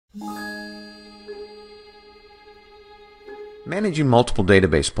Managing multiple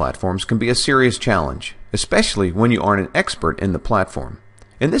database platforms can be a serious challenge, especially when you aren't an expert in the platform.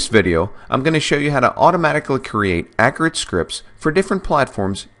 In this video, I'm going to show you how to automatically create accurate scripts for different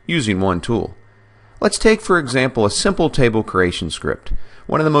platforms using one tool. Let's take, for example, a simple table creation script,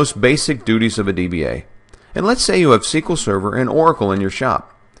 one of the most basic duties of a DBA. And let's say you have SQL Server and Oracle in your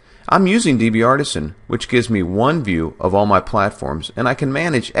shop. I'm using DBArtisan, which gives me one view of all my platforms, and I can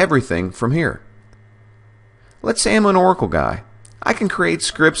manage everything from here. Let's say I'm an Oracle guy. I can create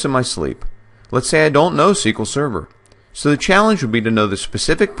scripts in my sleep. Let's say I don't know SQL Server. So the challenge would be to know the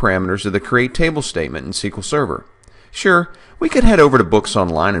specific parameters of the create table statement in SQL Server. Sure, we could head over to Books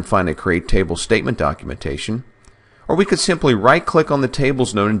Online and find a create table statement documentation. Or we could simply right-click on the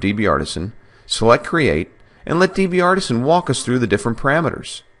tables known in DBArtisan, select Create, and let DBArtisan walk us through the different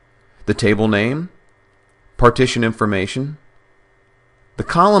parameters. The table name, partition information, the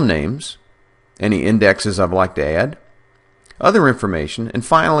column names, any indexes I'd like to add, other information, and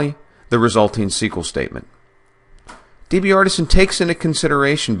finally, the resulting SQL statement. DBArtisan takes into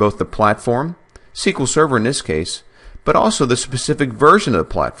consideration both the platform, SQL Server in this case, but also the specific version of the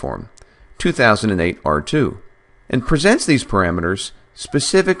platform, 2008 R2, and presents these parameters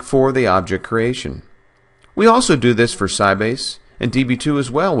specific for the object creation. We also do this for Sybase and DB2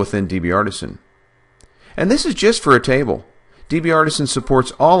 as well within DBArtisan. And this is just for a table. DBArtisan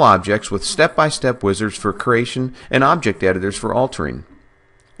supports all objects with step-by-step wizards for creation and object editors for altering.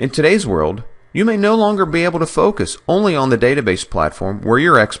 In today's world, you may no longer be able to focus only on the database platform where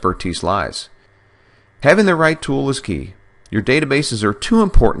your expertise lies. Having the right tool is key. Your databases are too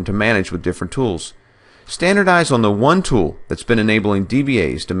important to manage with different tools. Standardize on the one tool that's been enabling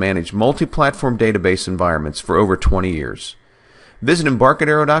DBAs to manage multi-platform database environments for over 20 years. Visit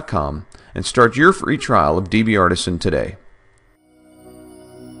Embarcadero.com and start your free trial of DBArtisan today.